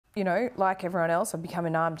you know, like everyone else, I've become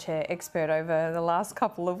an armchair expert over the last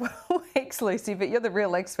couple of weeks, Lucy, but you're the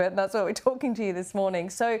real expert, and that's why we're talking to you this morning.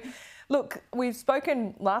 So, look, we've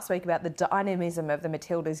spoken last week about the dynamism of the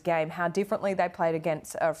Matildas game, how differently they played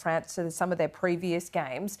against France to some of their previous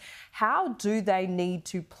games. How do they need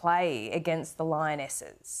to play against the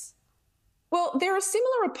Lionesses? Well, they're a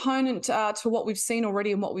similar opponent to what we've seen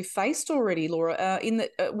already and what we've faced already, Laura. In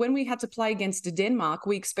that when we had to play against Denmark,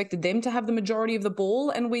 we expected them to have the majority of the ball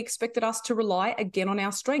and we expected us to rely again on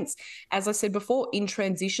our strengths. As I said before, in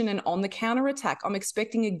transition and on the counter-attack. I'm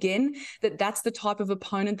expecting again that that's the type of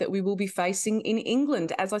opponent that we will be facing in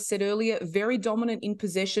England. As I said earlier, very dominant in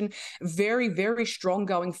possession, very, very strong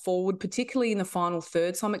going forward, particularly in the final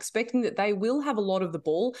third. So I'm expecting that they will have a lot of the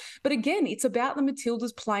ball. But again, it's about the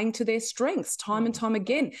Matildas playing to their strengths. Time and time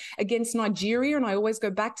again against Nigeria, and I always go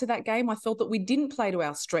back to that game. I felt that we didn't play to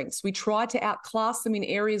our strengths. We tried to outclass them in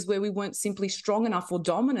areas where we weren't simply strong enough or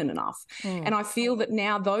dominant enough. And I feel that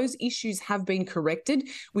now those issues have been corrected.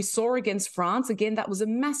 We saw against France, again, that was a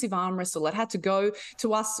massive arm wrestle. It had to go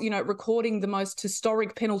to us, you know, recording the most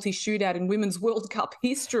historic penalty shootout in Women's World Cup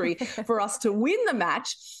history for us to win the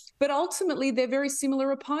match. But ultimately, they're very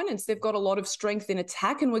similar opponents. They've got a lot of strength in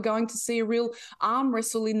attack, and we're going to see a real arm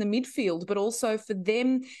wrestle in the midfield. But also for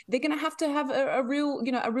them, they're going to have a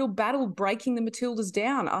real battle breaking the Matildas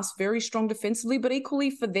down. Us very strong defensively, but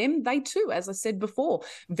equally for them, they too, as I said before,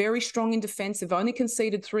 very strong in defence. They've only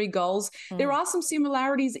conceded 3 goals. There are some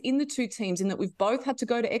similarities in the two teams in that we've both had to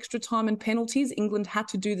go to extra time and penalties. England had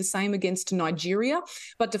to do the same against Nigeria,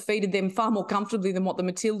 but defeated them far more comfortably than what the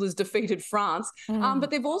Matildas defeated France.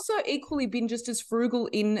 But they've also equally been just as frugal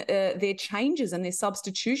in their changes and their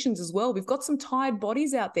substitutions as well. We've got some tired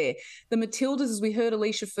bodies out there. The Matildas, as we heard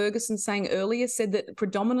Alicia Ferguson saying earlier, said that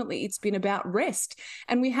predominantly it's been about rest.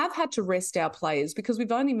 And we have had to rest our players because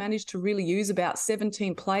we've only managed to really use about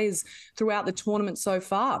 17 players throughout the tournament so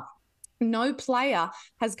far. No player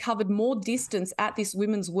has covered more distance at this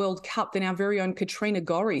Women's World Cup than our very own Katrina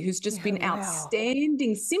Gorry, who's just been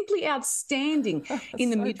outstanding, simply outstanding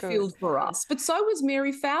in the midfield for us. But so was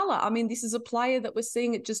Mary Fowler. I mean, this is a player that we're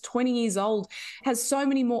seeing at just 20 years old, has so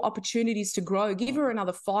many more opportunities to grow. Give her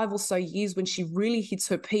another 5 or so years when she really hits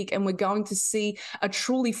her peak, and we're going to see a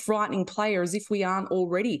truly frightening player as if we aren't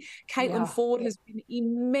already. Caitlin Ford has been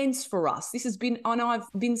immense for us. This has been, and I've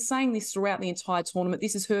been saying this throughout the entire tournament,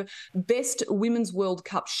 this is her best Women's World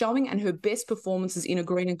Cup showing and her best performances in a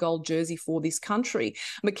green and gold jersey for this country.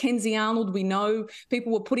 Mackenzie Arnold, we know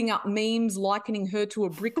people were putting up memes likening her to a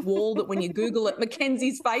brick wall that when you Google it,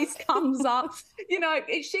 Mackenzie's face comes up. You know,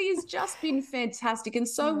 she has just been fantastic, and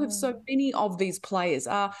so have so many of these players.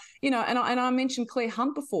 You know, and I mentioned Claire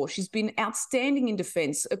Hunt before. She's been outstanding in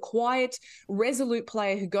defence, a quiet, resolute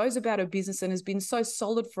player who goes about her business and has been so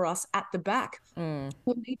solid for us at the back.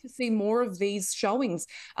 We'll need to see more of these showings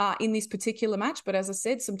in this particular match, but as I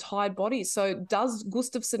said, some tired bodies. So does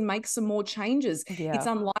Gustafsson make some more changes? It's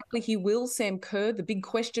unlikely he will. Sam Kerr, the big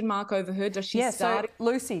question mark over her, does she start? So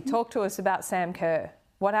Lucy, talk to us about Sam Kerr.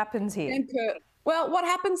 What happens here? Sam Kerr. Well, what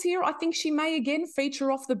happens here, I think she may again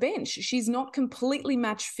feature off the bench. She's not completely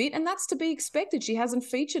match fit, and that's to be expected. She hasn't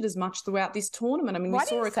featured as much throughout this tournament. I mean, why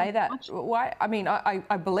do you say that? Why? I mean,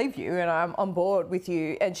 I believe you, and I'm on board with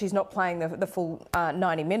you, and she's not playing the full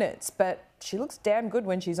 90 minutes, but she looks damn good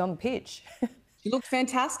when she's on the pitch. She looked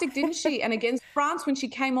fantastic, didn't she? And against France, when she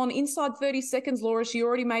came on inside 30 seconds, Laura, she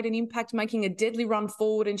already made an impact, making a deadly run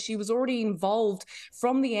forward, and she was already involved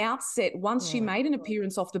from the outset once she made an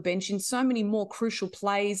appearance off the bench in so many more crucial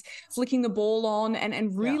plays, flicking the ball on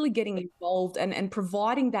and really getting involved and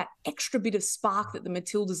providing that extra bit of spark that the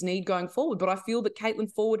Matildas need going forward. But I feel that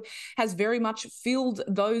Caitlin Ford has very much filled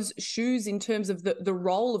those shoes in terms of the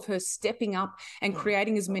role of her stepping up and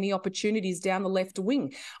creating as many opportunities down the left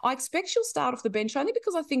wing. I expect she'll start off the bench only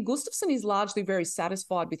because I think Gustafsson is largely very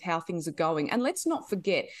satisfied with how things are going. And let's not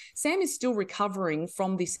forget, Sam is still recovering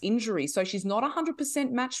from this injury. So she's not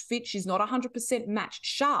 100% match fit. She's not 100% match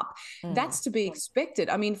sharp. That's to be expected.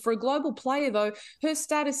 I mean, for a global player, though, her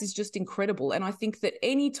status is just incredible. And I think that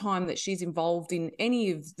any time that she's involved in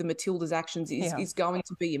any of the Matildas' actions is going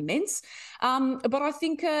to be immense. But I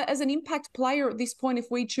think as an impact player at this point, if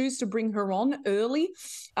we choose to bring her on early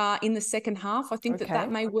in the second half, I think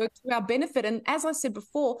that may work to our benefit. And as I said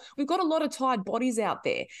before, we've got a lot of tired bodies out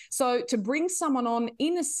there. So to bring someone on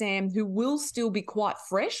in a Sam who will still be quite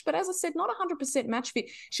fresh, but as I said, not 100% match fit,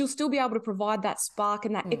 she'll still be able to provide that spark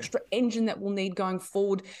and that extra engine that we'll need going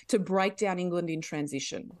forward to break down England in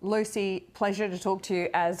transition. Lucy, pleasure to talk to you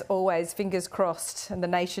as always. Fingers crossed, and the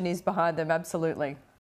nation is behind them, absolutely.